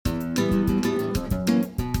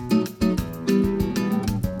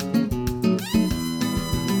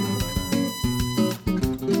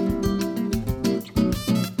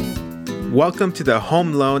Welcome to the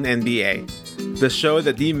Home Loan MBA, the show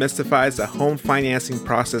that demystifies the home financing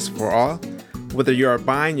process for all, whether you are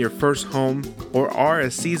buying your first home or are a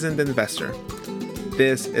seasoned investor.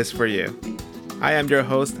 This is for you. I am your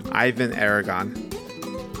host, Ivan Aragon.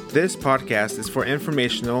 This podcast is for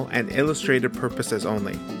informational and illustrative purposes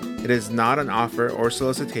only. It is not an offer or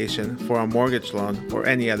solicitation for a mortgage loan or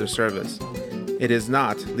any other service. It is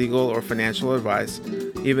not legal or financial advice,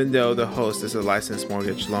 even though the host is a licensed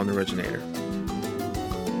mortgage loan originator.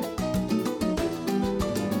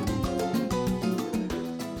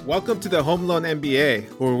 Welcome to the Home Loan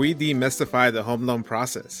MBA, where we demystify the home loan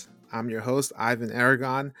process. I'm your host, Ivan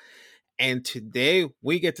Aragon, and today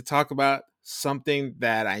we get to talk about something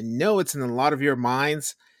that I know it's in a lot of your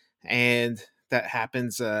minds, and that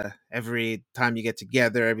happens every time you get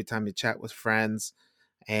together, every time you chat with friends,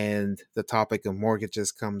 and the topic of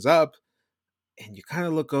mortgages comes up. And you kind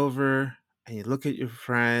of look over and you look at your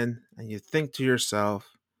friend and you think to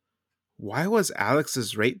yourself, why was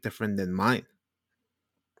Alex's rate different than mine?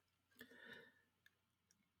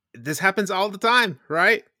 This happens all the time,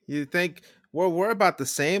 right? You think, well, we're about the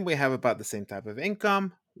same. We have about the same type of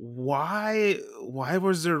income. Why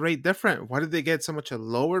was their rate different? Why did they get so much a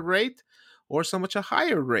lower rate or so much a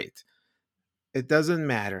higher rate? It doesn't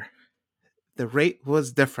matter. The rate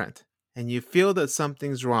was different and you feel that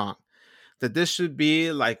something's wrong. That this should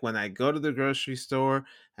be like when I go to the grocery store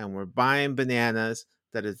and we're buying bananas,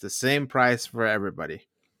 that it's the same price for everybody.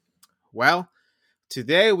 Well,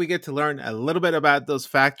 today we get to learn a little bit about those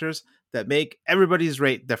factors that make everybody's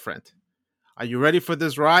rate different. Are you ready for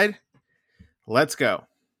this ride? Let's go.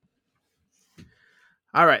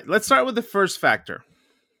 All right, let's start with the first factor.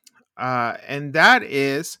 And that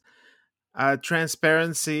is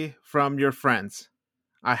transparency from your friends.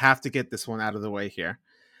 I have to get this one out of the way here.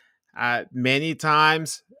 Many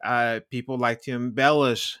times, people like to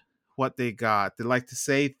embellish what they got. They like to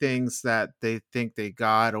say things that they think they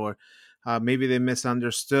got, or maybe they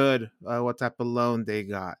misunderstood what type of loan they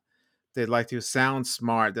got. They like to sound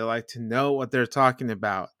smart. They like to know what they're talking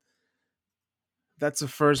about. That's the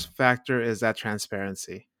first factor, is that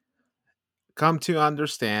transparency. Come to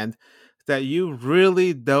understand that you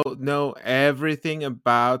really don't know everything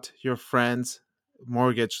about your friend's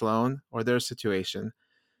mortgage loan or their situation,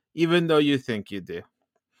 even though you think you do.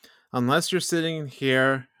 Unless you're sitting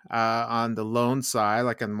here on the loan side,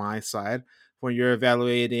 like on my side, where you're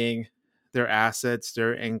evaluating their assets,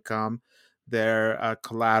 their income, their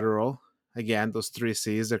collateral. Again, those 3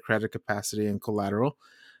 C's, their credit capacity and collateral.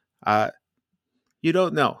 You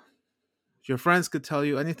don't know. Your friends could tell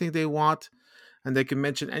you anything they want, and they can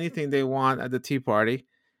mention anything they want at the tea party,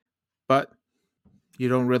 but you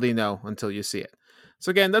don't really know until you see it. So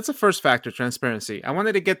again, that's the first factor, transparency. I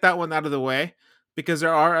wanted to get that one out of the way because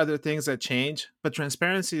there are other things that change, but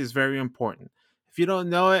transparency is very important. If you don't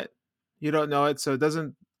know it, you don't know it. So it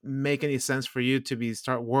doesn't make any sense for you to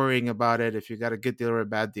start worrying about it if you got a good deal or a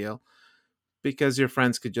bad deal, because your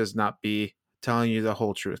friends could just not be telling you the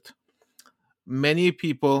whole truth. Many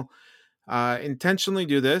people intentionally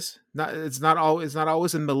do this. It's not always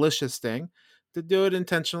a malicious thing to do it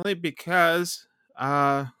intentionally, because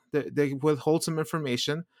they withhold some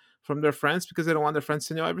information from their friends because they don't want their friends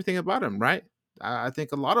to know everything about them, right? I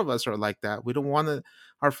think a lot of us are like that. We don't want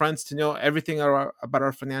our friends to know everything about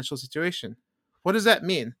our financial situation. What does that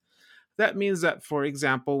mean? That means that, for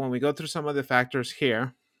example, when we go through some of the factors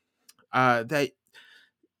here, that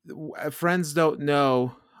friends don't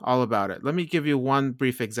know all about it. Let me give you one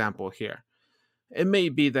brief example here. It may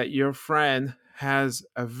be that your friend has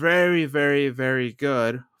a very, very, very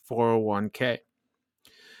good 401k,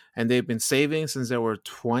 and they've been saving since they were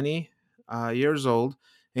 20 years old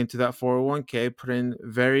into that 401k, put in a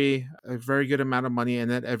very good amount of money in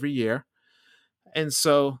it every year. And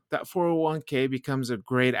so that 401k becomes a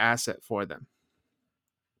great asset for them.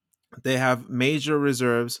 They have major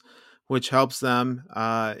reserves, which helps them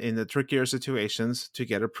in the trickier situations to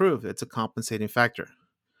get approved. It's a compensating factor.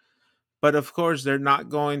 But of course, they're not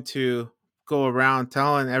going to go around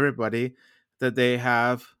telling everybody that they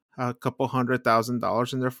have a couple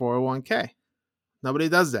 $100,000 in their 401k. Nobody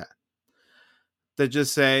does that. They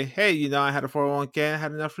just say, hey, I had a 401k, I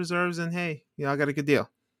had enough reserves, and hey, I got a good deal.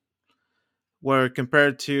 Where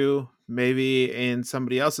compared to maybe in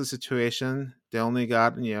somebody else's situation, they only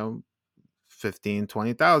got, 15,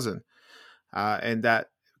 20,000. And that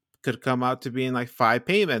could come out to being like 5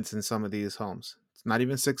 payments in some of these homes. It's not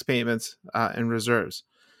even 6 payments in reserves.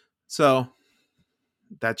 So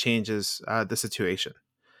that changes the situation.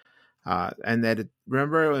 And that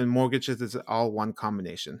remember, in mortgages, it's all one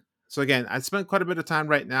combination. So again, I spent quite a bit of time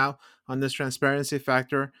right now on this transparency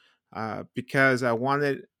factor because I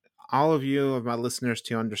wanted all of you, of my listeners,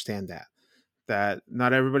 to understand that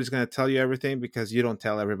not everybody's going to tell you everything, because you don't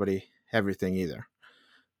tell everybody everything either.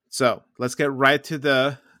 So let's get right to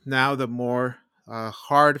the more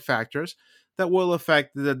hard factors that will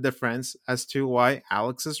affect the difference as to why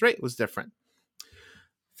Alex's rate was different.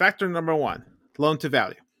 Factor number one, loan to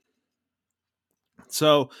value.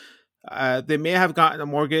 So they may have gotten a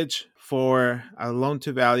mortgage for a loan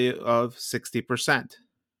to value of 60%.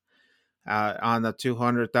 On a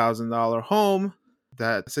 $200,000 home,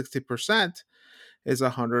 that 60% is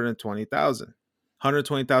 $120,000.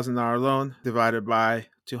 $120,000 loan divided by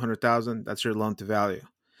 200,000, that's your loan to value.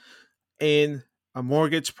 In a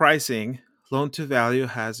mortgage pricing, loan to value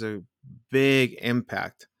has a big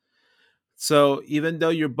impact. So even though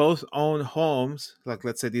you both own homes, like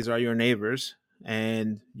let's say these are your neighbors,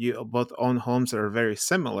 and you both own homes that are very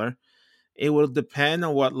similar, it will depend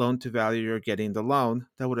on what loan to value you're getting the loan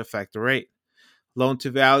that would affect the rate. Loan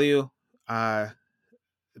to value uh,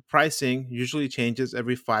 pricing usually changes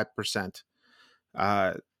every 5%.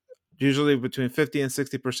 Uh, Usually between 50 and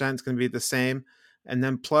 60% is going to be the same. And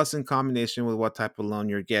then plus in combination with what type of loan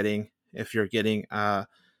you're getting. If you're getting a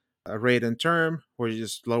rate and term where you're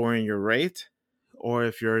just lowering your rate, or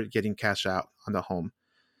if you're getting cash out on the home.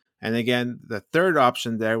 And again, the third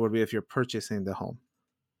option there would be if you're purchasing the home.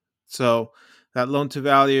 So that loan to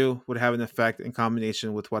value would have an effect in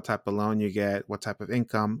combination with what type of loan you get, what type of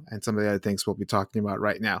income, and some of the other things we'll be talking about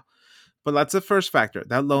right now. But that's the first factor,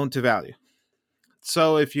 that loan to value.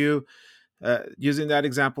 So if you, using that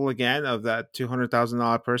example again of that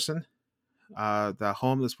 $200,000 person, the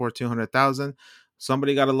home is for $200,000.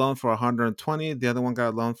 Somebody got a loan for $120,000. The other one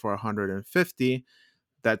got a loan for $150,000.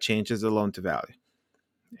 That changes the loan to value,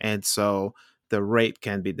 and so the rate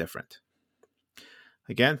can be different.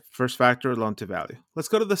 Again, first factor, loan to value. Let's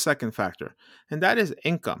go to the second factor, and that is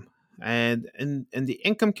income. And in the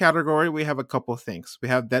income category, we have a couple of things. We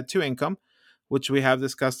have debt to income, which we have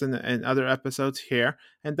discussed in other episodes here.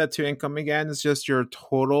 And debt to income, again, is just your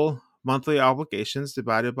total monthly obligations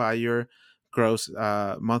divided by your gross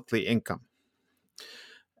monthly income.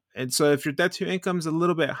 And so if your debt to income is a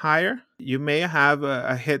little bit higher, you may have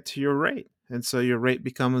a hit to your rate. And so your rate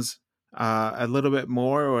becomes a little bit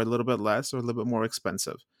more or a little bit less or a little bit more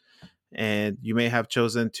expensive. And you may have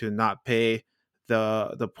chosen to not pay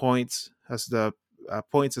the points as the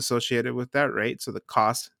points associated with that rate. So the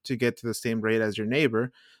cost to get to the same rate as your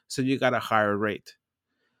neighbor. So you got a higher rate.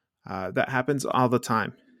 That happens all the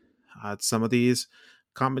time. Some of these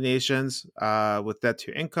combinations with debt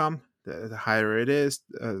to income, the higher it is,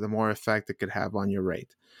 the more effect it could have on your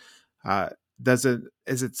rate. Is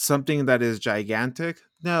it something that is gigantic?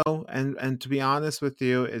 No, and to be honest with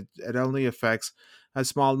you, it only affects a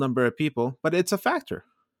small number of people, but it's a factor.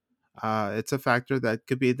 It's a factor that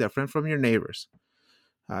could be different from your neighbors.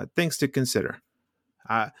 Things to consider.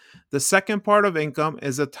 The second part of income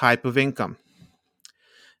is a type of income.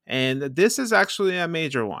 And this is actually a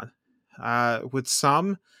major one. With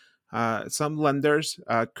some lenders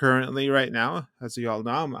currently right now, as you all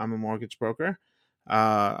know, I'm a mortgage broker.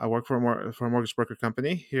 I work for a mortgage broker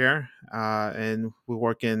company here, and we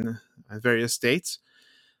work in various states.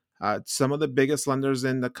 Some of the biggest lenders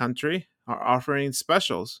in the country are offering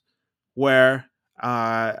specials where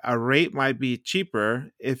a rate might be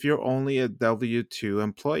cheaper if you're only a W-2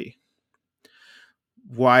 employee.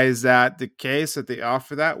 Why is that the case that they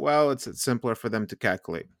offer that? Well, it's simpler for them to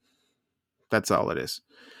calculate. That's all it is.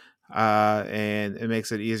 And it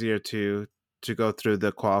makes it easier to go through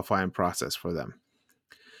the qualifying process for them.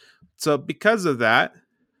 So because of that,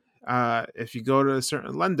 if you go to a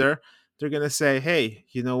certain lender, they're going to say, hey,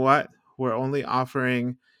 you know what? We're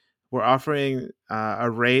offering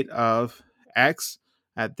a rate of X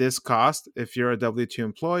at this cost if you're a W-2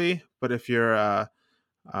 employee, but if you're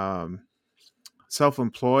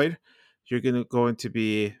self-employed, you're going to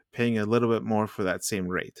be paying a little bit more for that same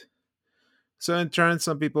rate. So in turn,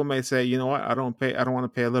 some people may say, you know what, I don't want to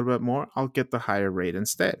pay a little bit more. I'll get the higher rate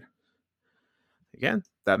instead. Again,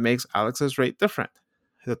 that makes Alex's rate different,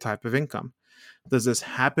 the type of income. Does this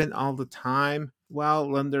happen all the time?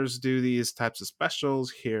 Well, lenders do these types of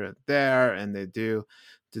specials here and there, and they do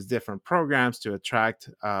these different programs to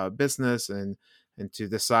attract business and to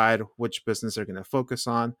decide which business they're going to focus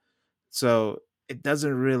on. So it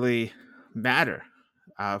doesn't really matter.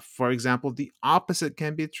 For example, the opposite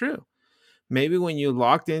can be true. Maybe when you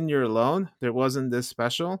locked in your loan, there wasn't this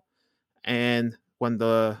special, and when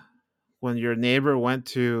your neighbor went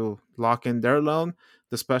to lock in their loan,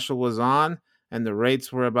 the special was on, and the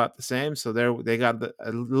rates were about the same. So they got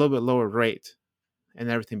a little bit lower rate, and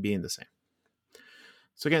everything being the same.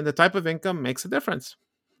 So again, the type of income makes a difference.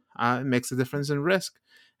 It makes a difference in risk,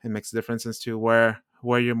 It makes a difference as to where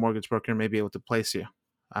your mortgage broker may be able to place you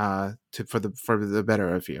for the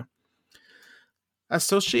better of you.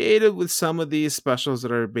 Associated with some of these specials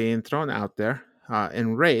that are being thrown out there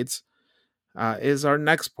in rates is our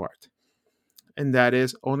next part, and that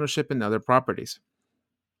is ownership in other properties.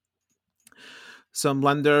 Some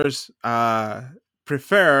lenders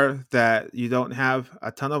prefer that you don't have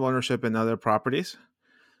a ton of ownership in other properties,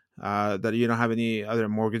 that you don't have any other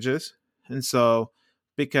mortgages, and so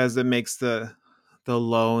because it makes the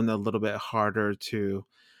loan a little bit harder to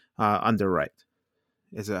underwrite.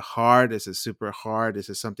 Is it hard? Is it super hard? Is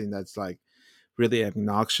it something that's like really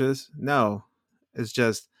obnoxious? No, it's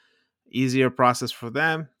just easier process for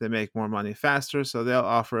them. They make more money faster, so they'll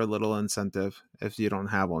offer a little incentive if you don't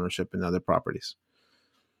have ownership in other properties.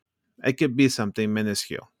 It could be something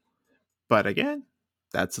minuscule, but again,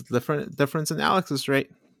 that's a different difference in Alex's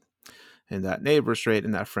rate, and that neighbor's rate,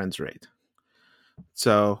 and that friend's rate.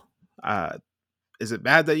 So, uh, is it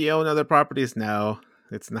bad that you own other properties? No,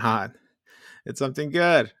 it's not. It's something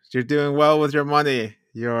good. You're doing well with your money.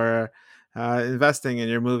 You're investing and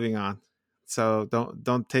you're moving on. So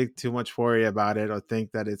don't take too much worry about it or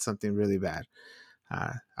think that it's something really bad.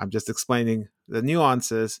 I'm just explaining the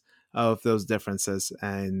nuances of those differences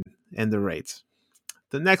and the rates.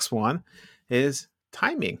 The next one is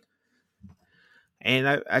timing.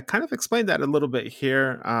 And I kind of explained that a little bit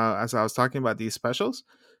here as I was talking about these specials.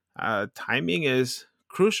 Timing is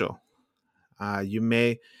crucial. You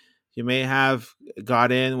may have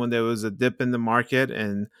got in when there was a dip in the market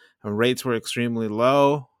and rates were extremely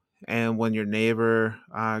low. And when your neighbor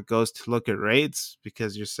goes to look at rates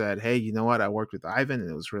because you said, hey, you know what? I worked with Ivan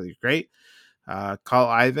and it was really great. Call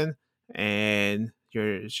Ivan. And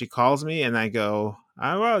she calls me and I go,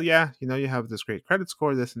 well, yeah, you have this great credit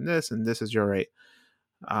score, this, and this is your rate.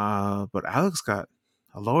 But Alex got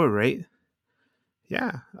a lower rate.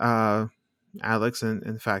 Yeah. Alex,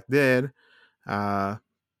 in fact, did.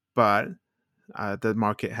 But the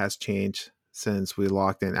market has changed since we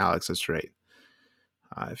locked in Alex's rate.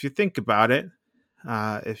 If you think about it,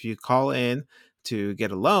 if you call in to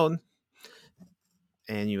get a loan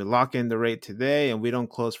and you lock in the rate today and we don't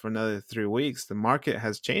close for another 3 weeks, the market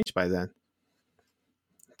has changed by then.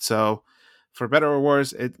 So, for better or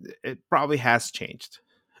worse, it probably has changed.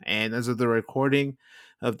 And as of the recording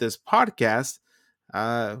of this podcast,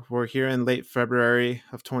 we're here in late February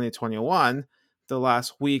of 2021. The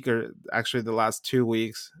last week, or actually the last 2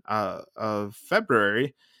 weeks of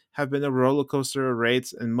February, have been a roller coaster of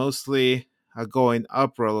rates, and mostly a going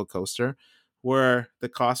up roller coaster, where the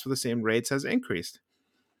cost for the same rates has increased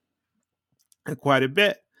and quite a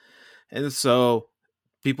bit. And so,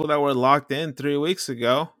 people that were locked in 3 weeks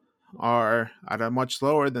ago are at a much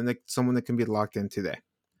lower than someone that can be locked in today.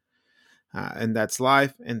 And that's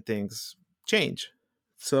life, and things change.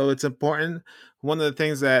 So it's important. One of the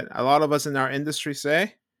things that a lot of us in our industry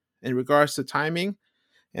say in regards to timing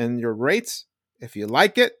and your rates, if you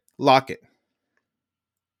like it, lock it.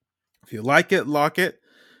 If you like it, lock it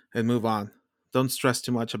and move on. Don't stress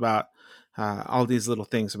too much about all these little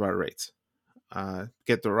things about rates.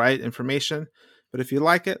 Get the right information, but if you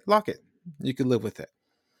like it, lock it. You can live with it.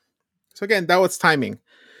 So again, that was timing.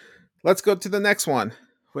 Let's go to the next one.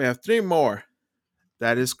 We have 3 more.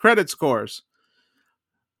 That is credit scores.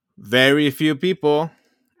 Very few people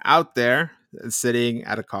out there sitting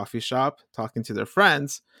at a coffee shop talking to their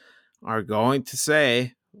friends are going to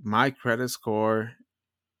say, my credit score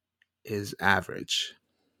is average.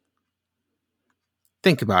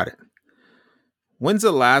 Think about it. When's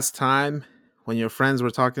the last time when your friends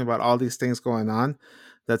were talking about all these things going on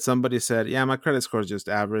that somebody said, yeah, my credit score is just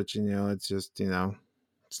average, and it's just,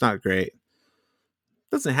 it's not great.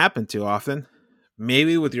 Doesn't happen too often.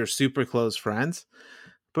 Maybe with your super close friends.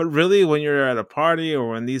 But really, when you're at a party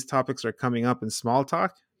or when these topics are coming up in small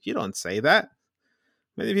talk, you don't say that.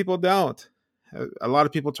 Many people don't. A lot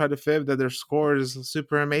of people try to fib that their score is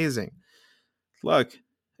super amazing. Look,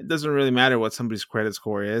 it doesn't really matter what somebody's credit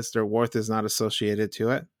score is. Their worth is not associated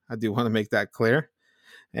to it. I do want to make that clear.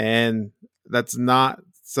 And that's not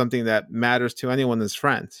something that matters to anyone as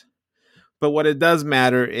friends. But what it does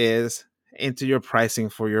matter is into your pricing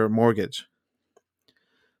for your mortgage.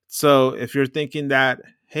 So if you're thinking that,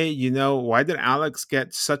 hey, why did Alex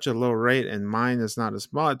get such a low rate and mine is not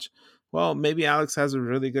as much? Well, maybe Alex has a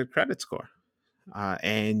really good credit score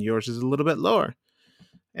and yours is a little bit lower.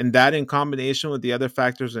 And that, in combination with the other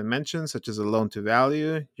factors I mentioned, such as the loan to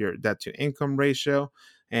value, your debt to income ratio,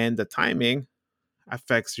 and the timing,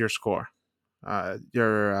 affects your score.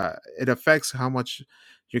 It affects how much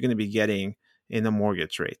you're going to be getting in a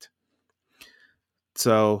mortgage rate.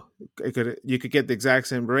 So you could get the exact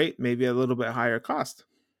same rate, maybe a little bit higher cost.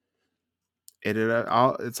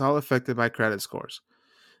 It's all affected by credit scores.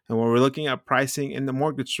 And when we're looking at pricing in the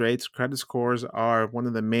mortgage rates, credit scores are one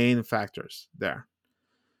of the main factors there.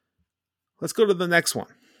 Let's go to the next one,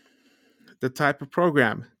 the type of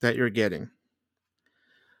program that you're getting.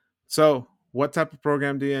 So, what type of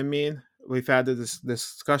program do you mean? We've had this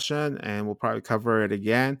discussion, and we'll probably cover it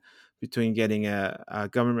again between getting a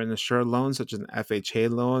government insured loan, such as an FHA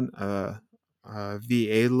loan, a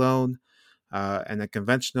VA loan, and a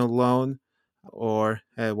conventional loan, or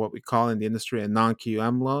what we call in the industry a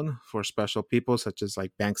non-QM loan for special people, such as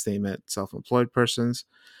like bank statement, self-employed persons.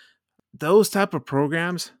 Those type of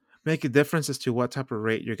programs make a difference as to what type of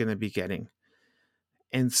rate you're going to be getting.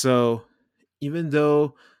 And so, even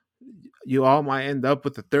though you all might end up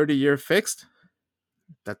with a 30-year fixed,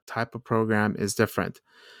 that type of program is different.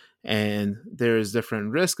 And there's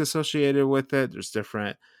different risk associated with it. There's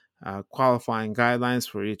different qualifying guidelines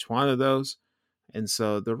for each one of those. And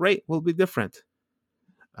so the rate will be different.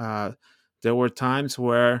 There were times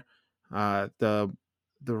where the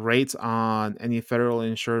rates on any federal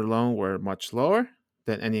insured loan were much lower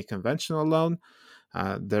than any conventional loan.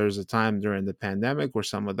 There's a time during the pandemic where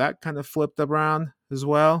some of that kind of flipped around as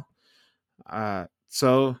well.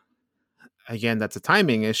 So again, that's a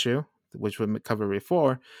timing issue, which we covered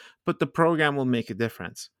before, but the program will make a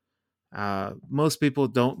difference. Most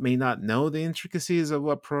people may not know the intricacies of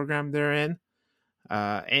what program they're in,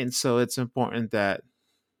 and so it's important that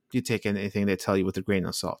you take anything they tell you with a grain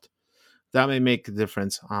of salt. That may make a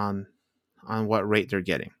difference on what rate they're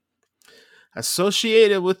getting.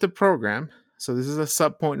 Associated with the program, so this is a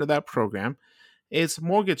sub point of that program, is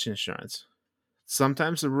mortgage insurance.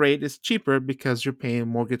 Sometimes the rate is cheaper because you're paying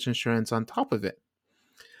mortgage insurance on top of it.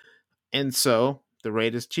 And so the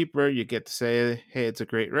rate is cheaper. You get to say, hey, it's a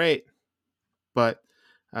great rate, but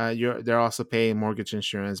they're also paying mortgage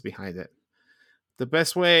insurance behind it. The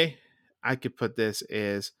best way I could put this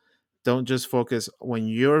is don't just focus when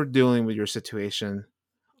you're dealing with your situation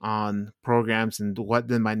on programs and what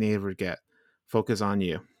did my neighbor get. Focus on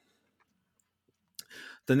you.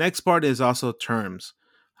 The next part is also terms.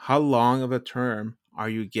 How long of a term are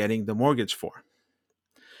you getting the mortgage for?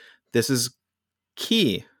 This is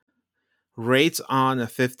key. Rates on a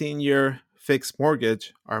 15-year fixed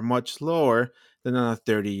mortgage are much lower than on a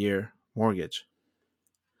 30-year mortgage.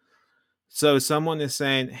 So if someone is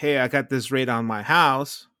saying, hey, I got this rate on my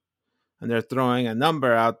house, and they're throwing a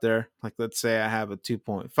number out there, like let's say I have a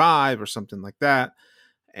 2.5 or something like that,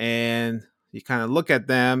 and you kind of look at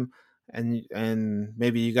them and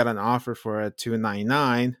maybe you got an offer for a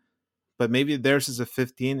 2.99, but maybe theirs is a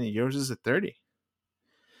 15 and yours is a 30.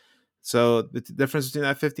 So the difference between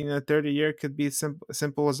that 15 and a 30 year could be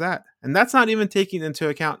simple as that. And that's not even taking into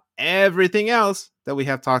account everything else that we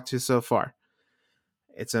have talked to so far.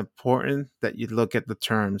 It's important that you look at the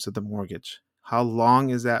terms of the mortgage. How long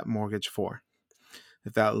is that mortgage for?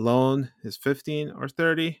 If that loan is 15 or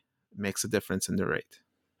 30, it makes a difference in the rate.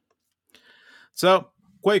 So,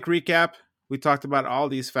 quick recap. We talked about all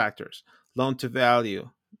these factors. Loan to value,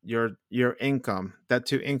 your income, debt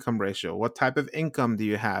to income ratio. What type of income do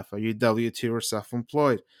you have? Are you W-2 or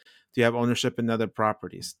self-employed? Do you have ownership in other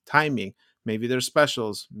properties? Timing. Maybe there's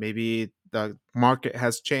specials. Maybe the market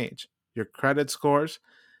has changed. Your credit scores,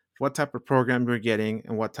 what type of program you're getting,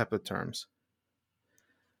 and what type of terms.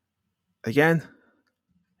 Again,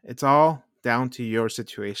 it's all down to your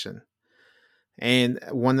situation. And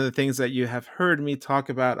one of the things that you have heard me talk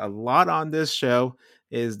about a lot on this show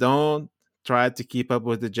is don't try to keep up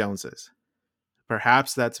with the Joneses.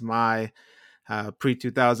 Perhaps that's my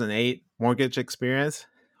pre-2008 mortgage experience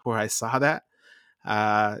where I saw that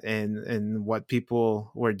and what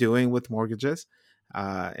people were doing with mortgages.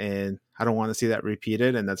 And I don't want to see that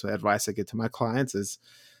repeated. And that's my advice I give to my clients is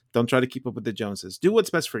don't try to keep up with the Joneses. Do what's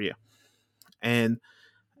best for you. And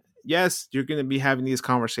yes, you're going to be having these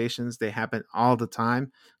conversations. They happen all the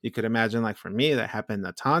time. You could imagine, like for me, that happened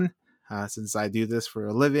a ton since I do this for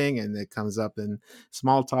a living and it comes up in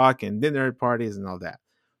small talk and dinner parties and all that.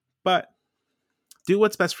 But do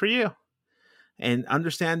what's best for you and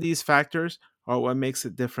understand these factors are what makes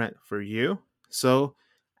it different for you. So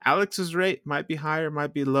Alex's rate might be higher,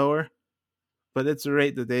 might be lower, but it's a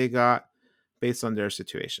rate that they got based on their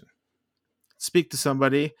situation. Speak to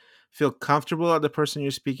somebody, feel comfortable at the person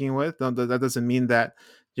you're speaking with. That doesn't mean that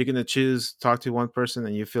you're going to talk to one person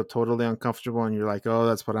and you feel totally uncomfortable and you're like, oh,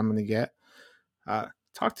 that's what I'm going to get.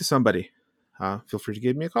 Talk to somebody. Feel free to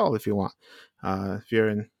give me a call if you want. If you're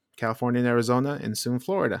in California and Arizona and soon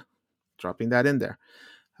Florida, dropping that in there.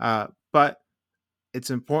 But it's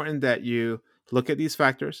important that you look at these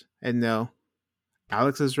factors and know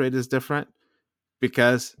Alex's rate is different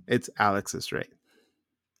because it's Alex's rate.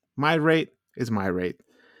 My rate is my rate,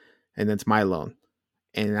 and it's my loan.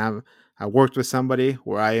 And I worked with somebody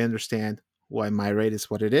where I understand why my rate is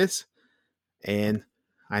what it is, and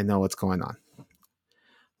I know what's going on.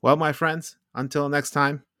 Well, my friends, until next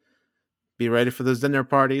time, be ready for those dinner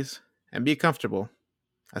parties and be comfortable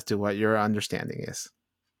as to what your understanding is.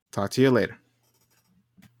 Talk to you later.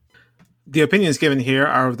 The opinions given here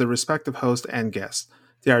are of the respective host and guest.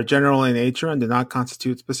 They are general in nature and do not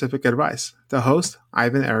constitute specific advice. The host,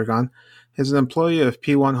 Ivan Aragon, is an employee of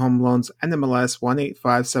P1 Home Loans NMLS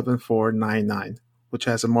 1857499, which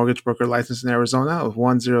has a mortgage broker license in Arizona of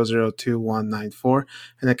 1002194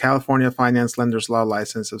 and a California Finance Lenders Law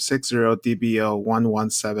license of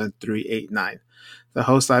 60DBO117389. The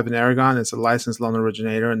host, Ivan Aragon, is a licensed loan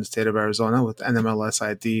originator in the state of Arizona with NMLS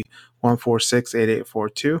ID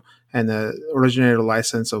 1468842 and the originator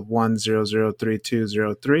license of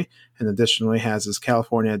 1003203, and additionally has his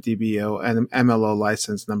California DBO and MLO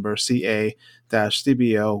license number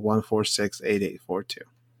CA-DBO 1468842.